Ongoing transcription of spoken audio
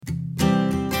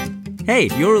Hey,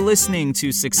 you're listening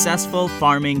to Successful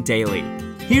Farming Daily.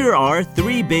 Here are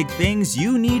 3 big things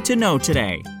you need to know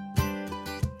today.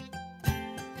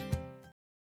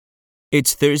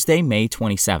 It's Thursday, May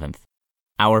 27th.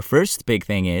 Our first big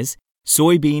thing is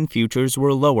soybean futures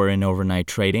were lower in overnight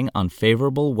trading on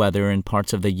favorable weather in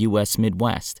parts of the U.S.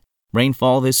 Midwest.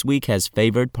 Rainfall this week has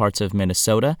favored parts of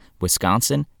Minnesota,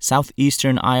 Wisconsin,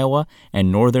 southeastern Iowa,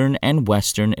 and northern and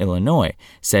western Illinois,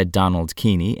 said Donald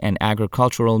Keeney, an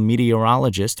agricultural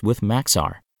meteorologist with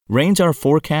Maxar. Rains are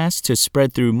forecast to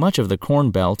spread through much of the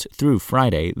Corn Belt through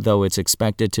Friday, though it's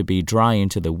expected to be dry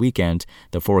into the weekend,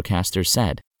 the forecaster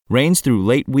said. Rains through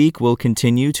late week will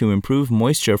continue to improve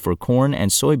moisture for corn and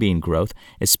soybean growth,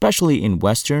 especially in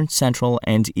western, central,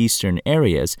 and eastern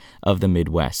areas of the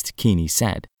Midwest, Keeney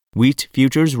said. Wheat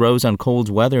futures rose on cold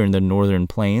weather in the northern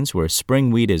plains where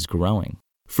spring wheat is growing.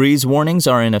 Freeze warnings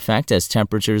are in effect as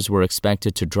temperatures were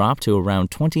expected to drop to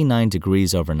around 29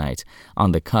 degrees overnight,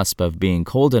 on the cusp of being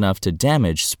cold enough to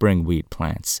damage spring wheat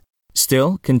plants.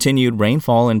 Still, continued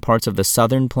rainfall in parts of the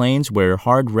southern plains where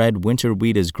hard red winter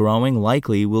wheat is growing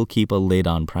likely will keep a lid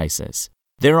on prices.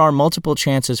 There are multiple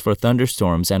chances for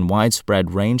thunderstorms and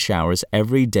widespread rain showers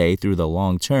every day through the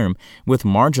long term, with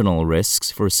marginal risks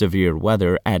for severe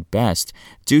weather at best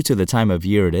due to the time of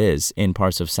year it is in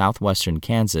parts of southwestern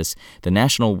Kansas, the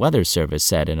National Weather Service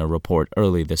said in a report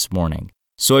early this morning.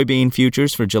 Soybean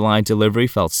futures for July delivery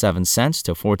fell 7 cents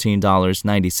to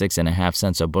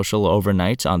 $14.96.5 a bushel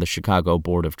overnight on the Chicago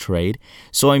Board of Trade.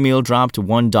 Soy meal dropped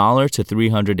 $1 to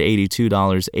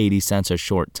 $382.80 a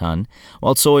short ton,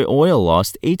 while soy oil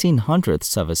lost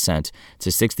 0.18 of a cent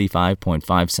to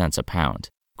 65.5 cents a pound.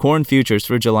 Corn futures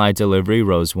for July delivery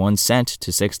rose 1 cent to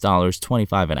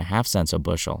 $6.25.5 a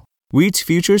bushel. Wheat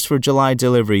futures for July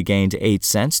delivery gained 8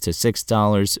 cents to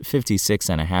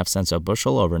 $6.56.5 a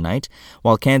bushel overnight,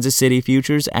 while Kansas City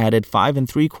futures added 5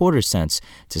 3/4 cents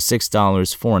to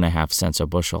 $6.04.5 a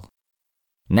bushel.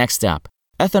 Next up,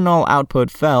 ethanol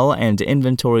output fell and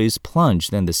inventories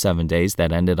plunged in the 7 days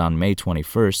that ended on May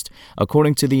 21st,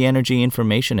 according to the Energy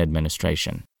Information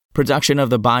Administration. Production of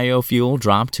the biofuel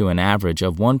dropped to an average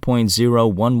of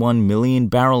 1.011 million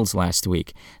barrels last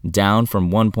week, down from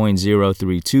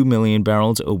 1.032 million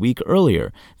barrels a week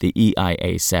earlier, the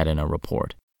EIA said in a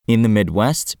report. In the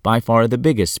Midwest, by far the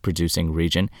biggest producing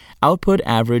region, output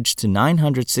averaged to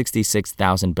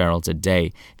 966,000 barrels a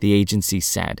day, the agency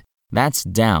said. That's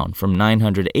down from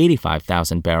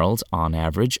 985,000 barrels on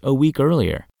average a week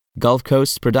earlier. Gulf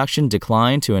Coast production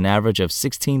declined to an average of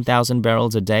 16,000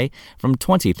 barrels a day from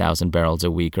 20,000 barrels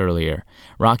a week earlier.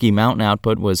 Rocky Mountain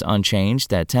output was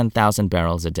unchanged at 10,000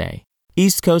 barrels a day.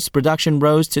 East Coast production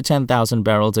rose to 10,000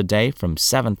 barrels a day from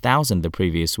 7,000 the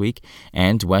previous week,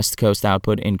 and West Coast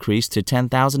output increased to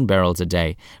 10,000 barrels a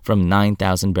day from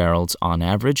 9,000 barrels on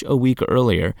average a week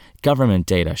earlier, government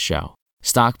data show.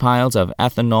 Stockpiles of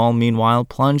ethanol, meanwhile,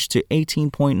 plunged to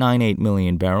 18.98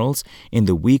 million barrels in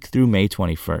the week through May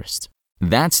 21st.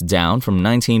 That's down from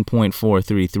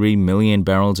 19.433 million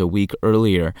barrels a week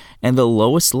earlier and the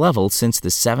lowest level since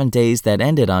the 7 days that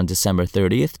ended on December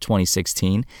 30th,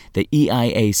 2016, the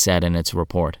EIA said in its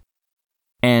report.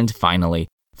 And finally,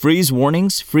 freeze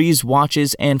warnings, freeze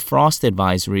watches, and frost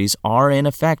advisories are in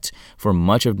effect for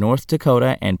much of North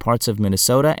Dakota and parts of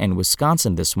Minnesota and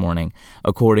Wisconsin this morning,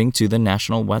 according to the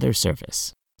National Weather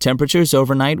Service. Temperatures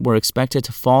overnight were expected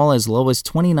to fall as low as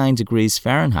 29 degrees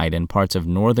Fahrenheit in parts of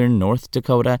northern North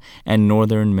Dakota and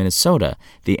northern Minnesota,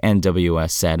 the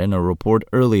NWS said in a report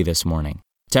early this morning.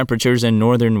 Temperatures in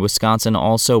northern Wisconsin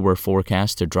also were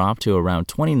forecast to drop to around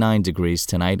 29 degrees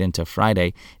tonight into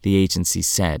Friday, the agency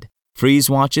said. Freeze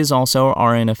watches also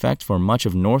are in effect for much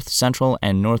of north central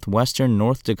and northwestern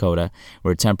North Dakota,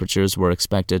 where temperatures were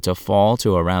expected to fall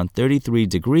to around 33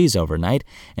 degrees overnight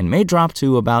and may drop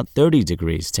to about 30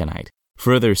 degrees tonight.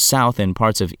 Further south in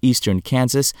parts of eastern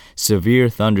Kansas, severe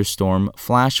thunderstorm,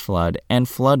 flash flood, and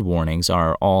flood warnings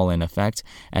are all in effect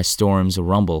as storms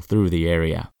rumble through the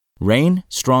area. Rain,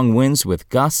 strong winds with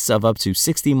gusts of up to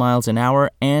 60 miles an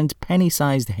hour, and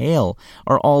penny-sized hail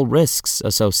are all risks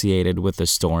associated with the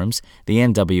storms, the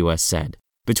NWS said.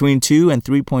 Between 2 and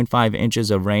 3.5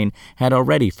 inches of rain had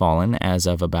already fallen as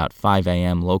of about 5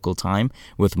 a.m. local time,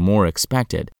 with more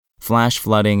expected. Flash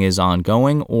flooding is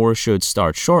ongoing or should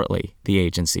start shortly, the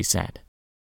agency said.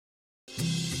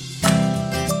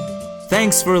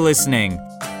 Thanks for listening.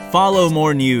 Follow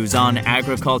more news on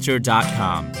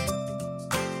agriculture.com.